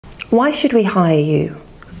Why should we hire you?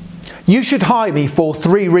 You should hire me for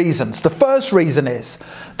 3 reasons. The first reason is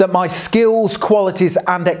that my skills, qualities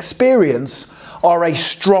and experience are a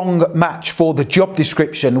strong match for the job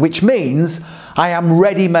description, which means I am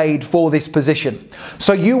ready-made for this position.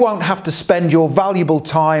 So you won't have to spend your valuable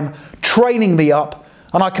time training me up,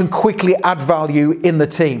 and I can quickly add value in the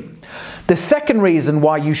team. The second reason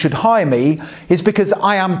why you should hire me is because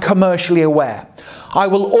I am commercially aware. I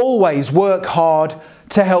will always work hard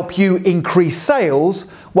to help you increase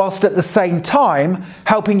sales, whilst at the same time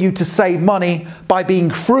helping you to save money by being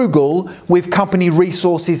frugal with company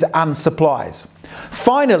resources and supplies.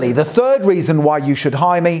 Finally, the third reason why you should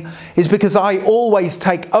hire me is because I always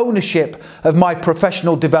take ownership of my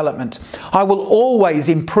professional development. I will always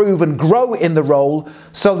improve and grow in the role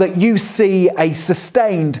so that you see a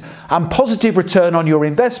sustained and positive return on your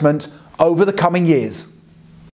investment over the coming years.